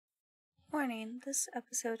Warning, this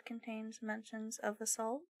episode contains mentions of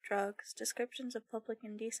assault, drugs, descriptions of public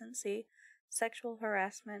indecency, sexual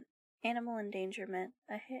harassment, animal endangerment,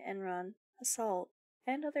 a hit and run, assault,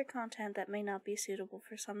 and other content that may not be suitable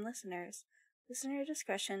for some listeners. Listener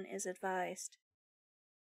discretion is advised.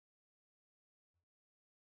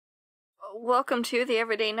 Welcome to the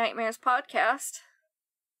Everyday Nightmares podcast,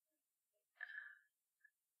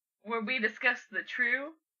 where we discuss the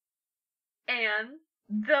true and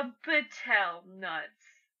the Patel nuts.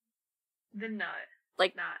 The nut.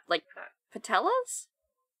 Like patellas?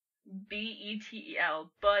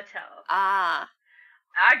 B-E-T-E-L, Patel. Ah.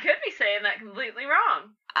 I could be saying that completely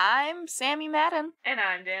wrong. I'm Sammy Madden. And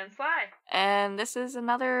I'm Dan Sly. And this is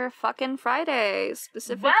another fucking Friday,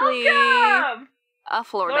 specifically Welcome! A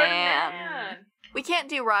Florida Man. We can't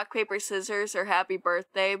do rock, paper, scissors or happy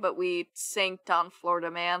birthday, but we synced on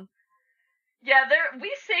Florida Man. Yeah,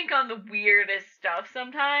 we sync on the weirdest stuff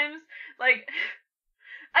sometimes. Like,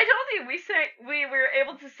 I don't think we were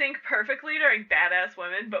able to sync perfectly during Badass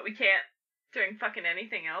Women, but we can't during fucking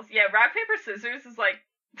anything else. Yeah, rock, paper, scissors is like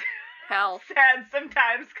hell sad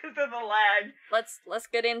sometimes because of the lag. Let's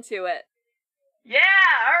get into it. Yeah,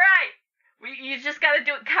 alright. You just gotta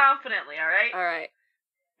do it confidently, alright? Alright.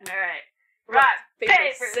 Rock,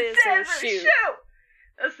 paper, scissors, shoot!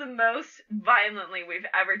 That's the most violently we've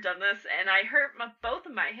ever done this, and I hurt both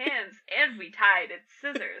of my hands, and we tied. It's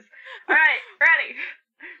scissors. Alright, ready?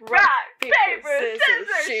 Rock, paper, scissors,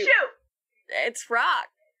 shoot! It's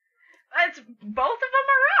rock. Both of them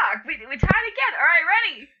are rock. We tied again. Alright,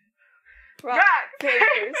 ready? Rock,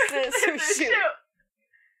 paper, scissors, shoot!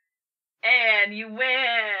 And you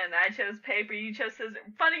win. I chose paper, you chose scissors.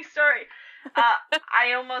 Funny story.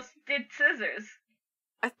 I almost did scissors.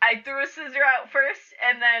 I threw a scissor out first,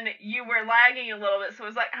 and then you were lagging a little bit, so I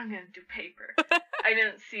was like, I'm gonna do paper. I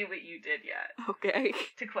didn't see what you did yet. Okay.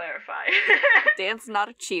 To clarify. Dan's not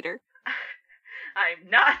a cheater. I'm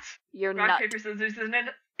not. You're Rock, not. paper, scissors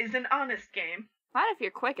is an honest game. Not if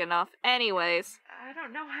you're quick enough. Anyways. I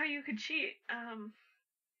don't know how you could cheat.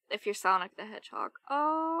 If you're Sonic the Hedgehog.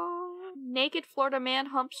 Oh. Naked Florida Man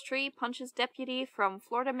humps tree, punches deputy from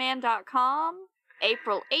FloridaMan.com.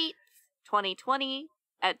 April 8th, 2020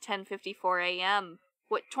 at 10:54 a.m.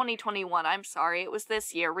 What, 2021, I'm sorry. It was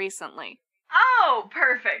this year, recently. Oh,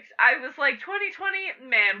 perfect. I was like, 2020,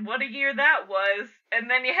 man, what a year that was.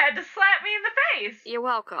 And then you had to slap me in the face. You're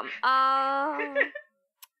welcome.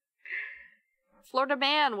 Florida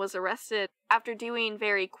man was arrested after doing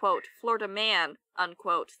very, quote, Florida man,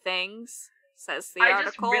 unquote, things, says the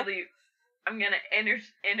article. I'm gonna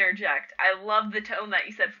interject. I love the tone that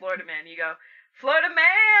you said Florida man. You go, Florida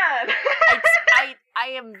man! I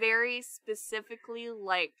am very specifically,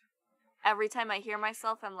 like, every time I hear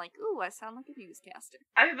myself, I'm like, ooh, I sound like a newscaster.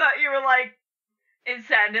 I thought you were like, it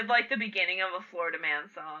sounded like the beginning of a Florida man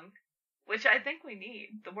song, which I think we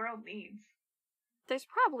need. The world needs. There's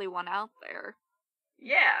probably one out there.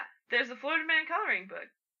 Yeah, there's a Florida man coloring book.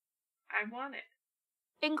 I want it.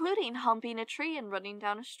 Including humping a tree and running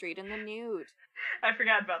down a street in the nude. I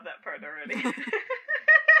forgot about that part already.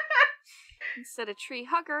 Instead of tree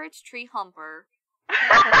hugger, it's tree humper.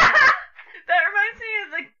 That reminds me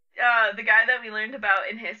of the guy that we learned about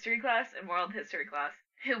in history class, in world history class,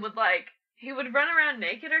 who would he would run around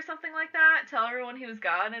naked or something like that, tell everyone he was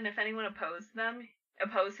God, and if anyone opposed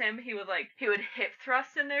him, he would hip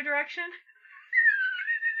thrust in their direction.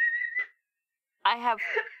 I have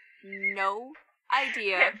no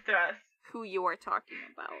idea hip thrust. Who you are talking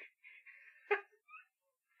about.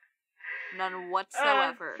 None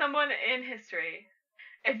whatsoever. Someone in history.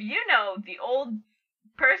 If you know the old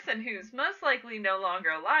person who's most likely no longer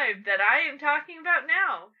alive that I am talking about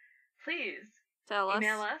now, please tell us.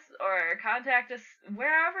 Email us or contact us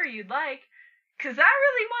wherever you'd like, because I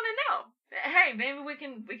really want to know. Hey, maybe we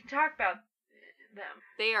can talk about them.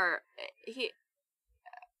 They are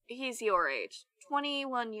he's your age.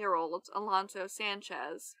 21-year-old Alonso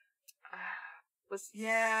Sanchez was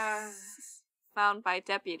found by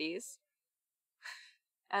deputies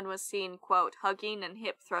and was seen, quote, hugging and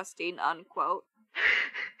hip thrusting, unquote.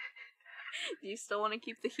 Do you still want to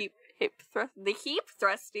keep the hip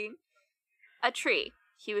thrusting? A tree.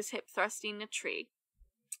 He was hip thrusting a tree.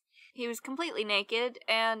 He was completely naked,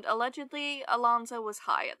 and allegedly Alonso was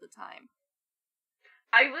high at the time.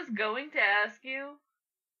 I was going to ask you.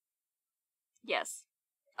 Yes,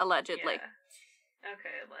 allegedly. Yeah.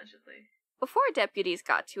 Okay, allegedly. Before deputies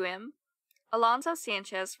got to him, Alonso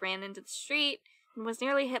Sanchez ran into the street and was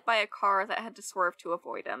nearly hit by a car that had to swerve to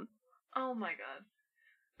avoid him. Oh my god.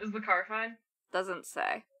 Is the car fine? Doesn't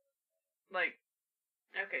say.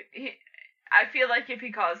 Okay. I feel like if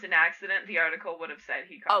he caused an accident, the article would have said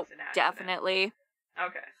he caused an accident. Definitely.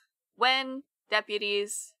 Okay. When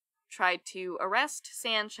deputies tried to arrest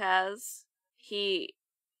Sanchez, he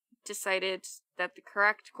decided that the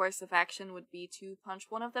correct course of action would be to punch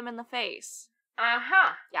one of them in the face.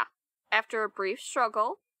 Uh-huh. Yeah. After a brief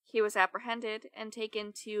struggle, he was apprehended and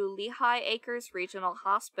taken to Lehigh Acres Regional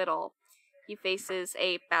Hospital. He faces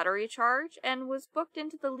a battery charge and was booked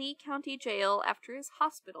into the Lee County Jail after his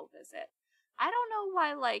hospital visit. I don't know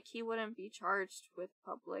why, he wouldn't be charged with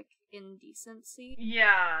public indecency.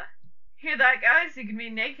 Yeah. Hear that, guys? You can be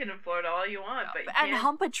naked in Florida all you want, but you can't... And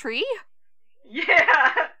hump a tree?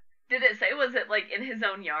 Yeah! Did it say, was it, in his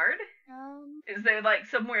own yard? Is there,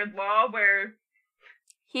 some weird law where...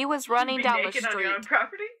 He was running down the street. On your own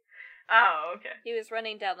property? Oh, okay. He was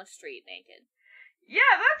running down the street naked.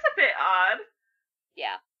 Yeah, that's a bit odd.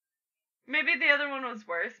 Yeah. Maybe the other one was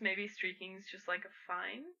worse. Maybe streaking's just a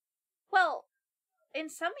fine. Well, in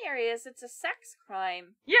some areas it's a sex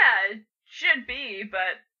crime. Yeah, it should be,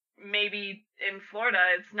 but maybe in Florida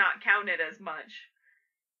it's not counted as much.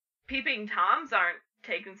 Peeping Toms aren't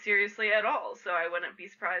taken seriously at all, so I wouldn't be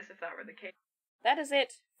surprised if that were the case. That is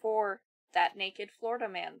it for that naked Florida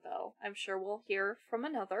man, though. I'm sure we'll hear from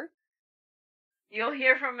another. You'll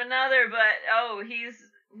hear from another, but,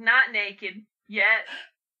 he's not naked yet.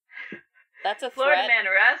 That's a threat. Florida man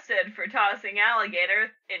arrested for tossing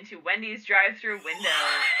alligator into Wendy's drive-thru window.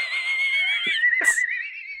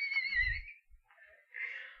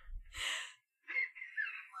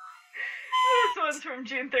 This one's from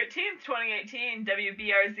June 13th, 2018,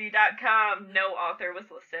 WBRZ.com. No author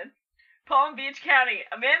was listed. Palm Beach County.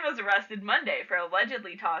 A man was arrested Monday for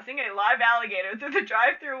allegedly tossing a live alligator through the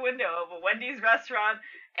drive-thru window of a Wendy's restaurant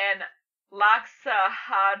in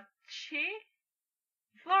Loxahatchee,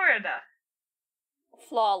 Florida.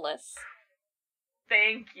 Flawless.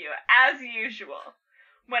 Thank you. As usual,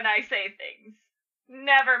 when I say things.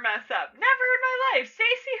 Never mess up. Never in my life.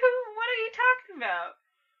 Stacey, what are you talking about?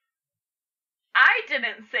 I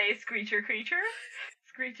didn't say screecher creature.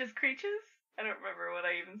 Screeches creaches? I don't remember what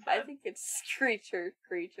I even said. I think it's screecher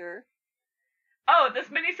creature. Oh, this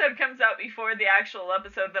minisode comes out before the actual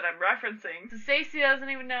episode that I'm referencing. So Stacey doesn't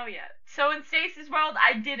even know yet. So in Stacey's world,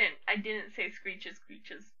 I didn't say screeches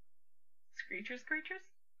creaches. Screechers creatures?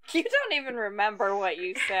 You don't even remember what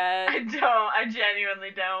you said. I don't. I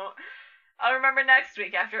genuinely don't. I'll remember next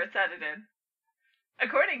week after it's edited.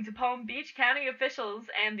 According to Palm Beach County officials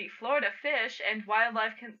and the Florida Fish and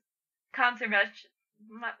Wildlife Conservation...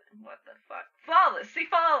 What the fuck? Flawless. See,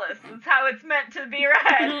 flawless. That's how it's meant to be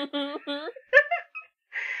read.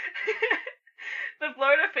 The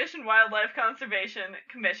Florida Fish and Wildlife Conservation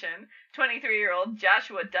Commission, 23-year-old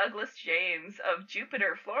Joshua Douglas James of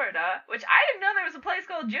Jupiter, Florida, which I didn't know there was a place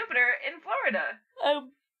called Jupiter in Florida.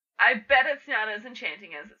 I bet it's not as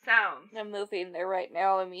enchanting as it sounds. I'm moving there right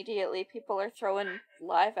now immediately. People are throwing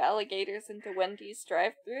live alligators into Wendy's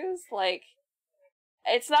drive-thrus.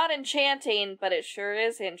 It's not enchanting, but it sure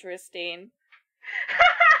is interesting.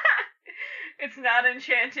 It's not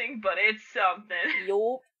enchanting, but it's something.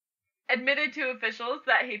 Yup. Admitted to officials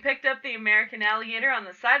that he picked up the American alligator on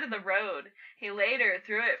the side of the road. He later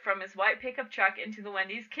threw it from his white pickup truck into the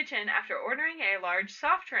Wendy's kitchen after ordering a large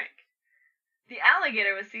soft drink. The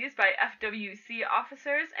alligator was seized by FWC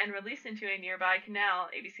officers and released into a nearby canal,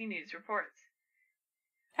 ABC News reports.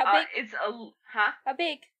 How big? How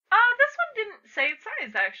big? This one didn't say its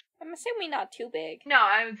size, actually. I'm assuming not too big. No,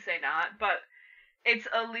 I would say not, but it's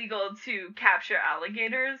illegal to capture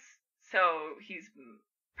alligators, so he's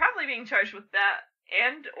probably being charged with that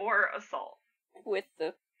and or assault. With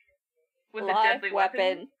a deadly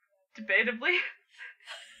weapon. Debatably.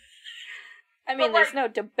 I mean, there's no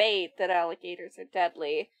debate that alligators are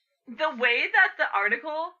deadly. The way that the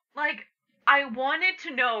article, I wanted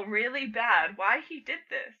to know really bad why he did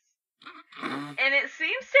this. And it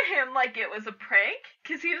seems to him like it was a prank,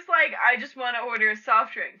 because he was like, I just want to order a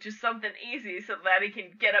soft drink, just something easy so that he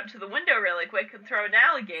can get up to the window really quick and throw an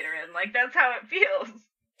alligator in. That's how it feels.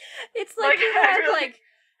 It's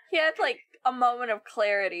he had a moment of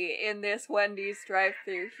clarity in this Wendy's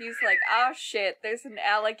drive-thru. He's like, oh shit, there's an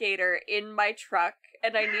alligator in my truck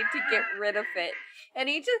and I need to get rid of it. And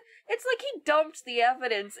it's like he dumped the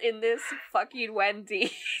evidence in this fucking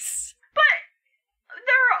Wendy's. But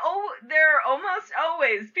there are almost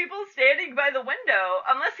always people standing by the window,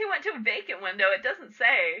 unless he went to a vacant window, it doesn't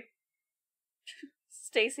say.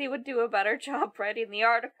 Stacey would do a better job writing the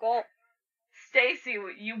article. Stacey,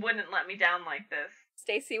 you wouldn't let me down like this.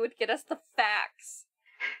 Stacey would get us the facts.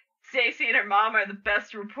 Stacey and her mom are the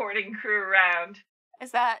best reporting crew around.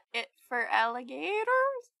 Is that it for alligators?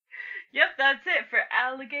 Yep, that's it for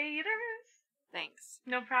alligators. Thanks.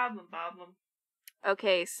 No problem, Boblin.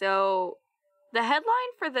 Okay, so the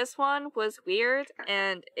headline for this one was weird,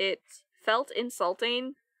 and it felt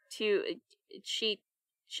insulting to... She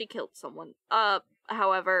killed someone.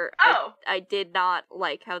 However, I did not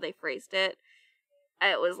like how they phrased it.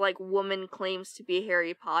 It was like, woman claims to be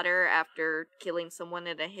Harry Potter after killing someone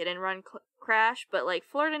in a hit-and-run crash, but like,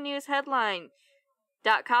 Florida News Headline.com,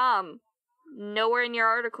 nowhere in your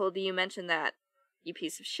article do you mention that, you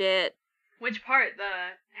piece of shit. Which part?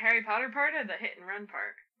 The Harry Potter part or the hit-and-run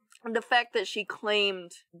part? The fact that she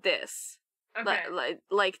claimed this. Okay.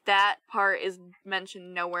 Like that part is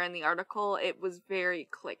mentioned nowhere in the article. It was very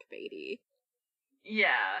clickbaity.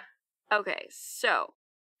 Yeah. Okay, so...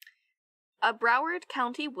 A Broward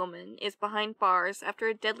County woman is behind bars after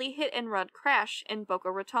a deadly hit-and-run crash in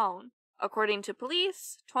Boca Raton. According to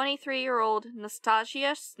police, 23-year-old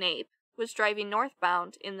Nastasia Snape was driving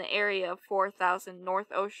northbound in the area of 4000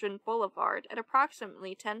 North Ocean Boulevard at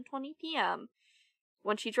approximately 10:20 p.m.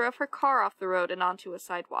 when she drove her car off the road and onto a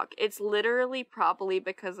sidewalk. It's literally probably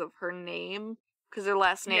because of her name, because her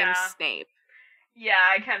last name's Snape. Yeah,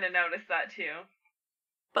 I kind of noticed that too.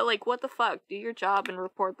 But, like, what the fuck? Do your job and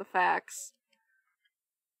report the facts.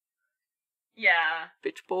 Yeah.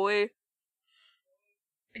 Bitch boy.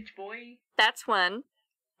 Bitch boy. That's when,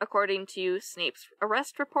 according to Snape's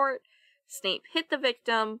arrest report, Snape hit the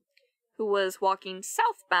victim, who was walking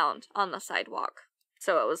southbound on the sidewalk.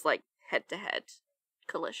 So it was, like, head-to-head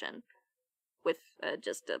collision with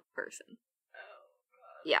just a person. Oh,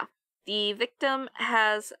 God. Yeah. The victim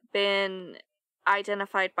has been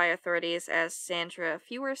identified by authorities as Sandra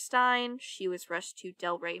Feuerstein. She was rushed to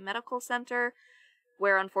Delray Medical Center,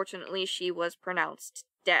 where unfortunately she was pronounced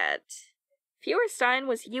dead. Feuerstein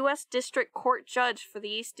was U.S. District Court Judge for the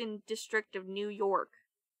Eastern District of New York.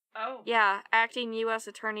 Oh. Yeah, acting U.S.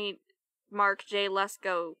 Attorney Mark J.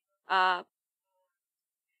 Lesko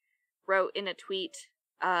wrote in a tweet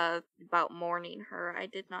about mourning her. I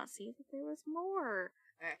did not see that there was more,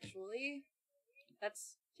 actually.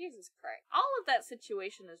 That's... Jesus Christ. All of that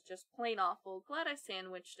situation is just plain awful. Glad I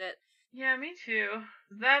sandwiched it. Yeah, me too.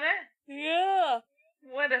 Is that it? Yeah.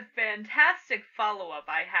 What a fantastic follow-up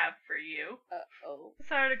I have for you. Uh-oh. This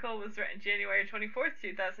article was written January 24th,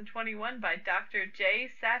 2021 by Dr. J.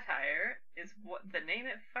 Satire, is what the name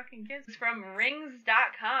it fucking gives. It's from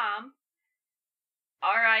rings.com.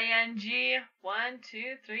 R-I-N-G, 1,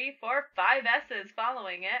 2, 3, 4, 5 S's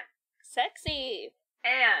following it. Sexy.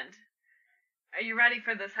 And... are you ready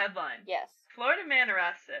for this headline? Yes. Florida man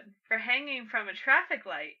arrested for hanging from a traffic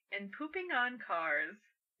light and pooping on cars.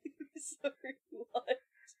 Sorry, what?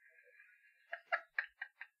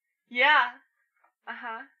 Yeah.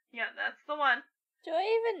 Uh-huh. Yeah, that's the one. Do I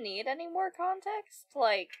even need any more context?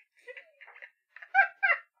 Like...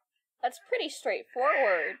 that's pretty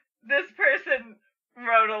straightforward. This person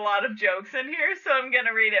wrote a lot of jokes in here, so I'm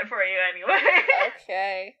gonna read it for you anyway.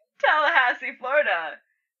 Okay. Tallahassee, Florida.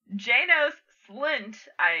 Janos Slint,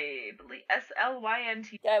 I believe,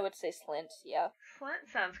 S-L-Y-N-T. I would say Slint, yeah. Slint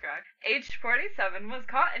sounds correct. Aged 47 was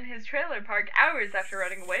caught in his trailer park hours after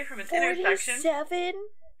running away from an intersection. 47?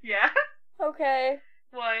 Yeah. Okay.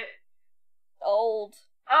 What? Old.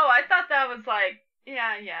 Oh, I thought that was like,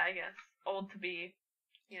 yeah, I guess. Old to be,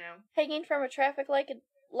 you know. Hanging from a traffic light and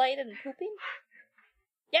pooping?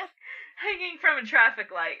 Yeah. Hanging from a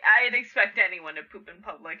traffic light. I'd expect anyone to poop in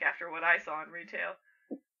public after what I saw in retail.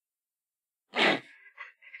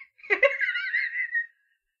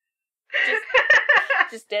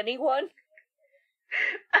 just anyone?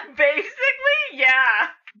 Basically, yeah.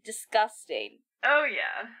 Disgusting. Oh,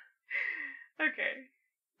 yeah. Okay.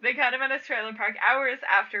 They caught him at his trailer park hours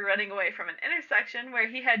after running away from an intersection where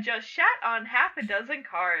he had just shat on half a dozen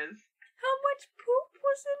cars. How much poop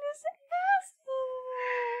was in his asshole?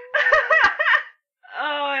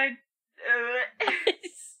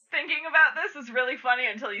 Thinking about this is really funny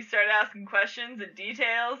until you start asking questions and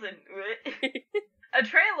details and... A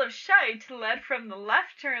trail of shite led from the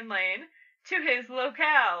left turn lane to his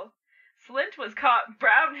locale. Slint was caught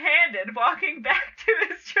brown-handed walking back to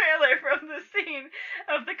his trailer from the scene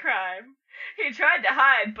of the crime. He tried to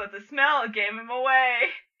hide, but the smell gave him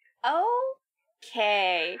away.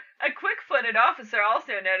 Okay. A quick-footed officer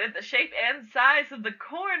also noted the shape and size of the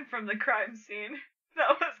corn from the crime scene.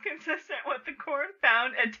 That was consistent with the corn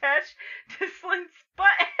found attached to Slint's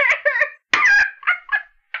butt hair.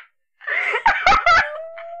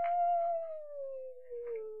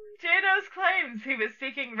 Janos claims he was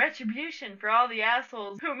seeking retribution for all the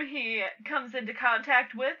assholes whom he comes into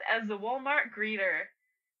contact with as a Walmart greeter.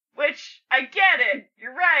 Which, I get it,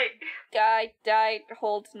 you're right. I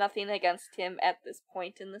hold nothing against him at this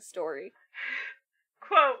point in the story.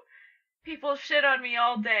 Quote, People shit on me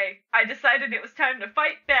all day. I decided it was time to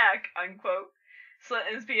fight back, unquote.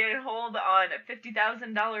 Slinton is being held on a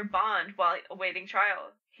 $50,000 bond while awaiting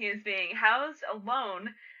trial. He is being housed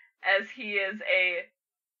alone as he is a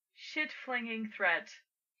shit-flinging threat.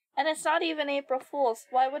 And it's not even April Fool's.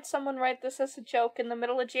 Why would someone write this as a joke in the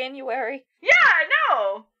middle of January? Yeah, I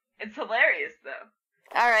know! It's hilarious, though.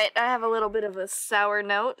 Alright, I have a little bit of a sour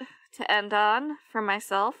note to end on for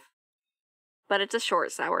myself. But it's a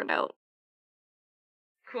short sour note.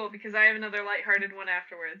 Cool, because I have another lighthearted one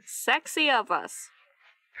afterwards. Sexy of us.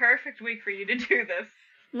 Perfect week for you to do this.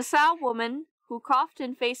 Nassau woman who coughed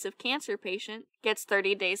in face of cancer patient gets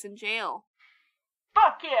 30 days in jail.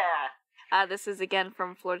 Fuck yeah! This is again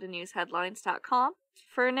from FloridaNewsHeadlines.com.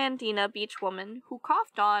 Fernandina Beach woman who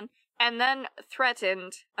coughed on and then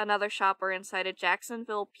threatened another shopper inside a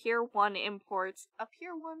Jacksonville Pier 1 Imports. A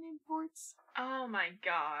Pier 1 Imports? Oh my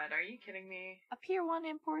god, are you kidding me? A Pier 1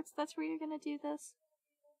 Imports? That's where you're gonna do this?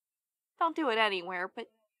 Don't do it anywhere,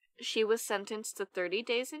 but she was sentenced to 30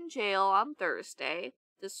 days in jail on Thursday.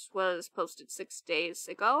 This was posted 6 days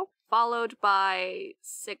ago, followed by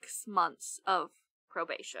 6 months of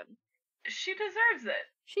probation. She deserves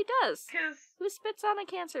it. She does. 'Cause who spits on a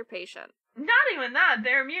cancer patient? Not even that.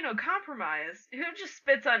 They're immunocompromised. Who just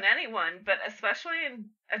spits on anyone, but especially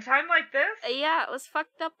in a time like this? Yeah, it was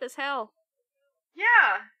fucked up as hell.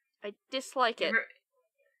 Yeah. I dislike it.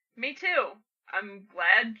 Me too. I'm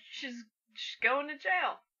glad she's going to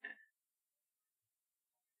jail.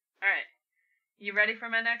 Alright. You ready for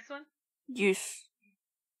my next one? Yes.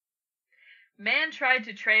 Man tried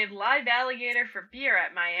to trade live alligator for beer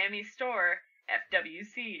at Miami store.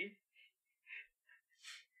 FWC.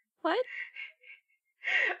 What?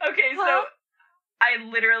 Okay, so I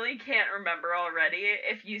literally can't remember already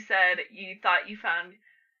if you said you thought you found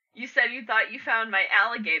my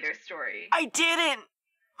alligator story. I didn't!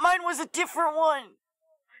 Mine was a different one!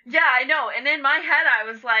 Yeah, I know, and in my head I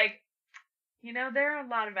was like, you know, there are a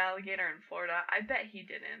lot of alligator in Florida. I bet he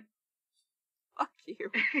didn't. Fuck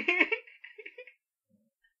you.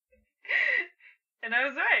 And I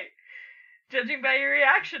was right. Judging by your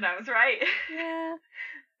reaction, I was right. Yeah.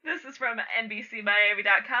 This is from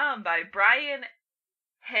NBCMiami.com by Brian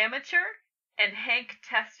Hamacher and Hank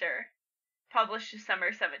Tester. Published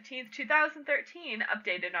December 17th, 2013.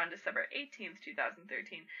 Updated on December 18th,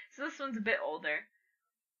 2013. So this one's a bit older.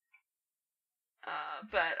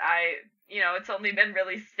 But it's only been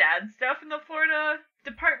really sad stuff in the Florida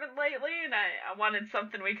department lately, and I wanted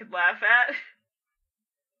something we could laugh at.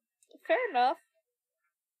 Fair enough.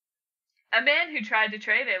 A man who tried to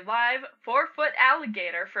trade a live 4-foot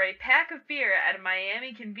alligator for a pack of beer at a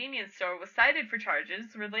Miami convenience store was cited for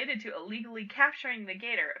charges related to illegally capturing the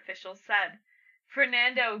gator, officials said.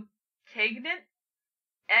 Fernando Cagnin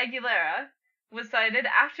Aguilera was cited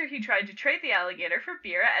after he tried to trade the alligator for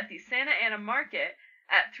beer at the Santa Ana Market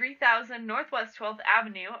at 3000 Northwest 12th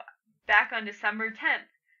Avenue back on December 10th.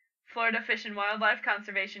 Florida Fish and Wildlife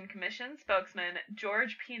Conservation Commission spokesman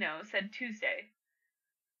George Pino said Tuesday,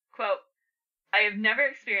 quote, I have never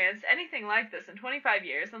experienced anything like this in 25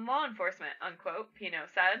 years in law enforcement, unquote, Pino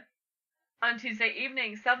said. On Tuesday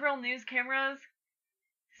evening, several news camera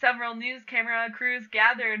crews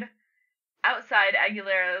gathered outside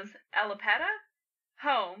Aguilera's Alapata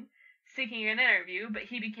home, seeking an interview, but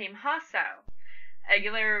he became hostile.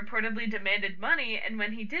 Aguilera reportedly demanded money, and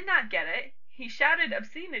when he did not get it, he shouted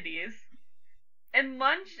obscenities and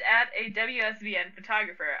lunged at a WSVN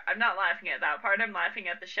photographer. I'm not laughing at that part, I'm laughing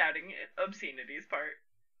at the shouting obscenities part.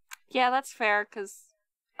 Yeah, that's fair, because,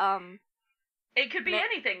 It could be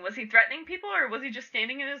anything. Was he threatening people, or was he just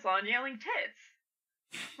standing in his lawn yelling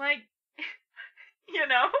tits? Like, you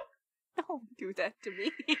know? Don't do that to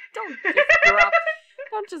me.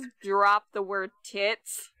 Don't just drop the word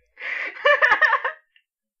tits.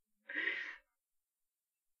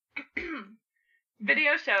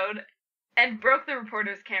 Video showed and broke the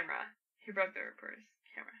reporter's camera. He broke the reporter's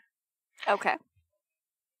camera. Okay.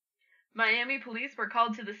 Miami police were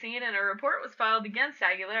called to the scene and a report was filed against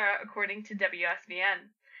Aguilera, according to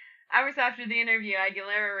WSVN. Hours after the interview,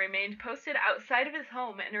 Aguilera remained posted outside of his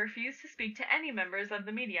home and refused to speak to any members of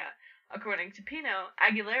the media. According to Pino,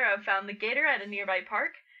 Aguilera found the gator at a nearby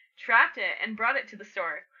park, trapped it, and brought it to the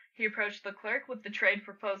store. He approached the clerk with the trade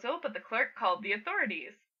proposal, but the clerk called the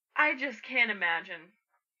authorities. I just can't imagine.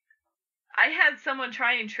 I had someone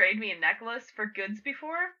try and trade me a necklace for goods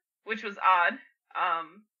before, which was odd.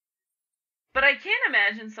 But I can't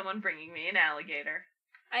imagine someone bringing me an alligator.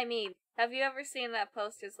 I mean, have you ever seen that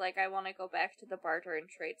post? It's like, I want to go back to the barter and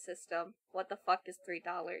trade system. What the fuck is $3?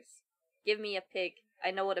 Give me a pig.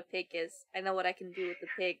 I know what a pig is. I know what I can do with the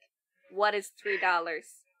pig. What is $3?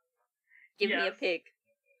 Give me a pig.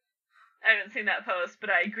 I haven't seen that post, but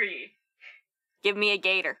I agree. Give me a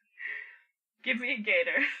gator. Give me a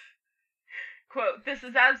gator. Quote, this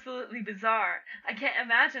is absolutely bizarre. I can't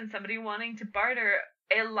imagine somebody wanting to barter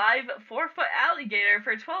a live 4-foot alligator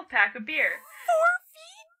for a 12-pack of beer. 4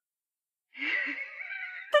 feet?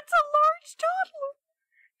 That's a large toddler.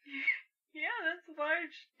 Yeah, that's a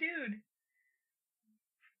large dude.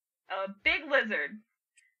 A big lizard.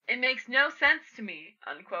 It makes no sense to me,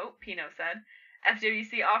 unquote, Pino said.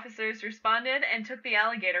 FWC officers responded and took the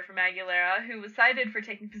alligator from Aguilera, who was cited for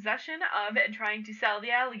taking possession of and trying to sell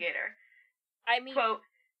the alligator. I mean... Quote,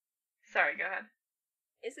 sorry, go ahead.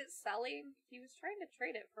 Is it selling? He was trying to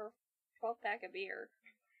trade it for a 12-pack of beer.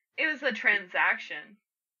 It was a transaction.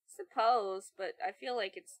 Suppose, but I feel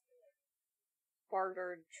like it's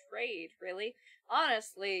barter and trade, really.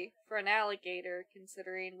 Honestly, for an alligator,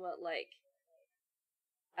 considering what, like,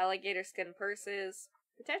 alligator skin purses,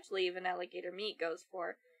 potentially even alligator meat goes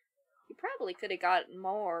for, you probably could have gotten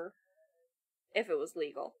more if it was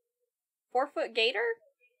legal. 4-foot gator?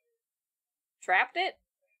 Trapped it?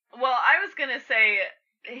 Well, I was gonna say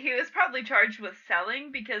he was probably charged with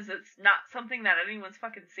selling because it's not something that anyone's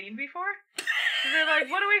fucking seen before. So they're like,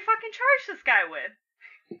 what do we fucking charge this guy with?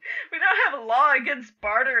 We don't have a law against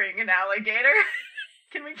bartering an alligator.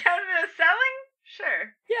 Can we count it as selling?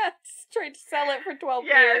 Sure. Yeah, just tried to sell it for 12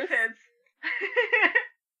 yeah, years. It fits.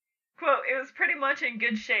 Quote, it was pretty much in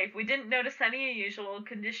good shape. We didn't notice any unusual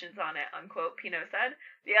conditions on it, unquote, Pino said.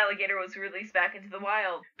 The alligator was released back into the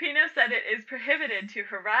wild. Pino said it is prohibited to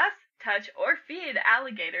harass, touch, or feed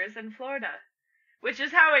alligators in Florida. Which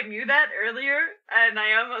is how I knew that earlier, and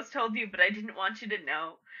I almost told you, but I didn't want you to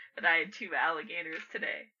know that I had 2 alligators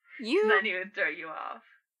today. You then he would throw you off.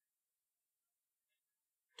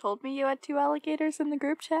 Told me you had 2 alligators in the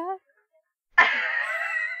group chat?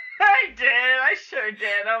 I did. I sure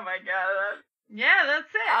did. Oh my god. Yeah,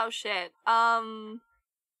 that's it. Oh shit.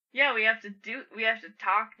 Yeah, we have to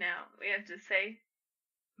talk now. We have to say.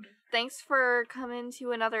 Thanks for coming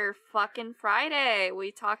to another fucking Friday.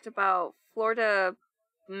 We talked about Florida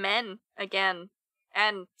men again.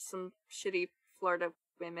 And some shitty Florida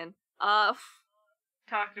women.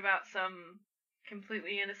 Talked about some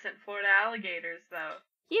completely innocent Florida alligators, though.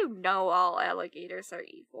 You know all alligators are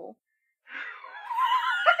evil.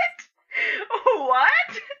 What?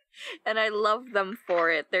 What? And I love them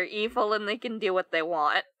for it. They're evil and they can do what they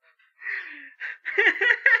want.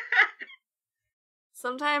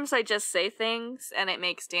 Sometimes I just say things and it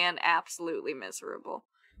makes Dan absolutely miserable.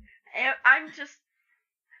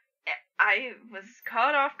 I was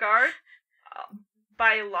caught off guard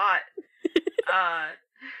by a lot.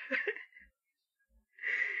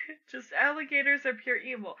 Just alligators are pure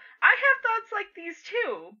evil. I have thoughts like these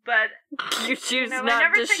too, but you choose I not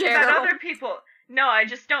never to think share about them. other people. No, I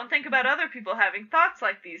just don't think about other people having thoughts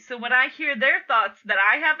like these. So when I hear their thoughts that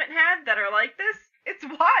I haven't had that are like this, it's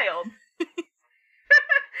wild.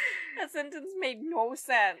 That sentence made no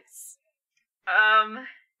sense.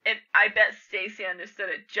 I bet Stacy understood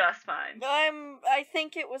it just fine. I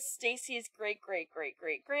think it was Stacy's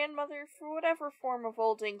great-great-great-great-grandmother for whatever form of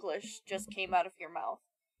Old English just came out of your mouth.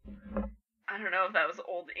 I don't know if that was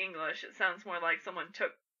Old English. It sounds more like someone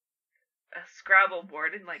took a Scrabble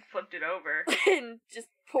board and like flipped it over and just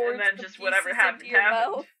poured and then the just whatever happened into your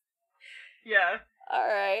happened. Mouth. Yeah. All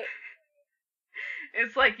right.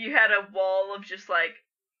 It's like you had a wall of just like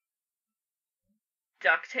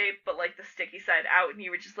duct tape, but like the sticky side out, and you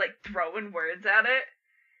were just like throwing words at it,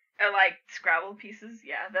 or like Scrabble pieces.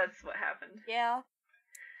 Yeah, that's what happened. Yeah.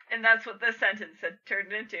 And that's what this sentence had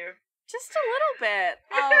turned into. Just a little bit.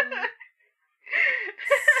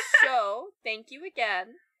 So, thank you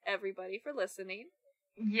again, everybody, for listening.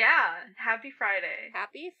 Yeah, happy Friday.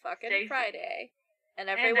 Happy fucking Stacey. Friday. And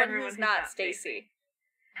everyone who's not Stacy.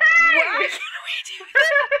 Hey! Why can we do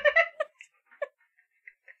that?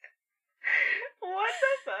 What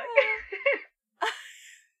the fuck?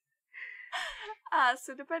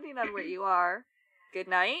 So depending on where you are, good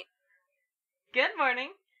night. Good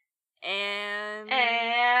morning. And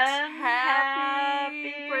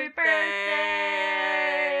happy birthday.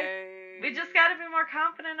 We just gotta be more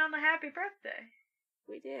confident on the happy birthday.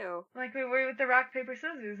 We do. Like we were with the rock, paper,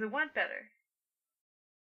 scissors. It went better.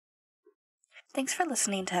 Thanks for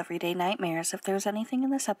listening to Everyday Nightmares. If there was anything in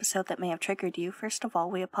this episode that may have triggered you, first of all,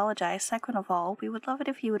 we apologize. Second of all, we would love it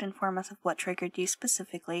if you would inform us of what triggered you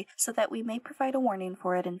specifically, so that we may provide a warning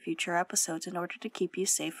for it in future episodes in order to keep you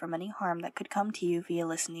safe from any harm that could come to you via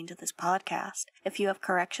listening to this podcast. If you have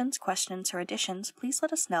corrections, questions, or additions, please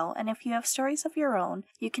let us know, and if you have stories of your own,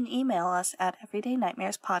 you can email us at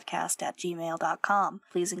everydaynightmarespodcast@gmail.com.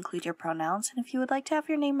 Please include your pronouns, and if you would like to have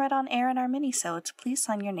your name read on air in our minisodes, please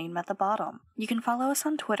sign your name at the bottom. You can follow us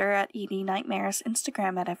on Twitter at @EDNightmares,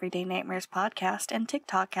 Instagram at Everyday Nightmares Podcast, and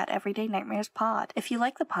TikTok at Everyday Nightmares Pod. If you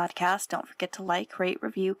like the podcast, don't forget to like, rate,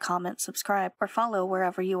 review, comment, subscribe, or follow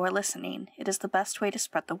wherever you are listening. It is the best way to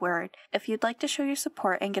spread the word. If you'd like to show your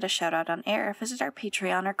support and get a shout out on air, visit our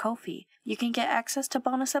Patreon or Ko-fi. You can get access to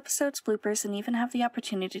bonus episodes, bloopers, and even have the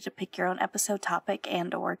opportunity to pick your own episode topic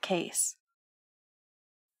and or case.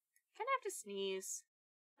 Kind of have to sneeze.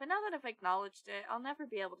 But now that I've acknowledged it, I'll never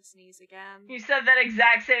be able to sneeze again. You said that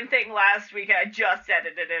exact same thing last week, and I just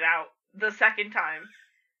edited it out the second time.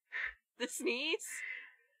 The sneeze?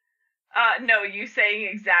 No, you saying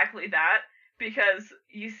exactly that, because,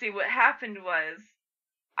 you see, what happened was,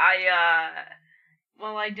 I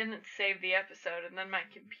didn't save the episode, and then my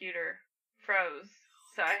computer froze,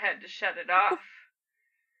 so I had to shut it off.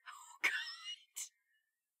 Oh, God.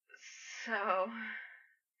 So...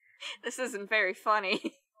 This isn't very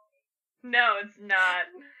funny. No, it's not.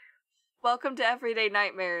 Welcome to Everyday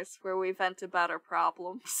Nightmares, where we vent about our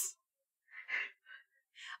problems.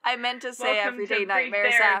 I meant to say Welcome Everyday to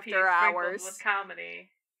Nightmares therapy after hours. with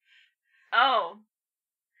comedy. Oh.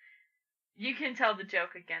 You can tell the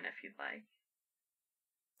joke again if you'd like.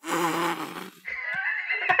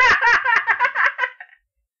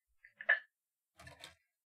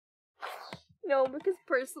 No, because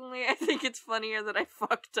personally, I think it's funnier that I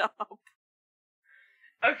fucked up.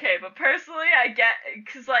 Okay, but personally, I get,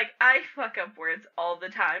 because, I fuck up words all the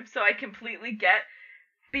time, so I completely get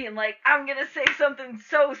being like, I'm gonna say something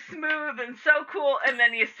so smooth and so cool, and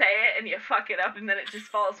then you say it, and you fuck it up, and then it just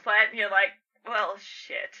falls flat, and you're like, well,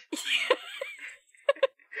 shit.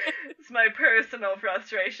 It's my personal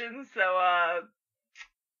frustration, so,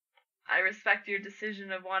 I respect your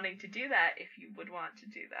decision of wanting to do that, if you would want to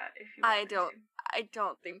do that, if you I don't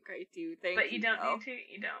think I do, But you don't need to?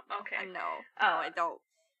 You don't? Okay. No, I don't.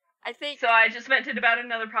 I think... So I just vented about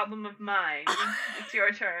another problem of mine. It's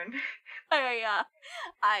your turn. I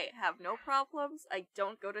have no problems, I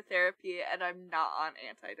don't go to therapy, and I'm not on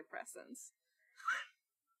antidepressants.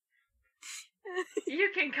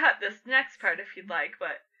 You can cut this next part if you'd like,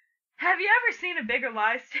 but have you ever seen a bigger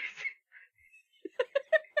lie, Stacey?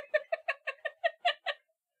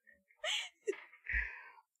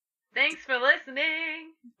 Thanks for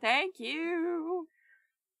listening. Thank you.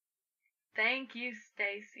 Thank you,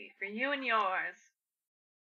 Stacey, for you and yours.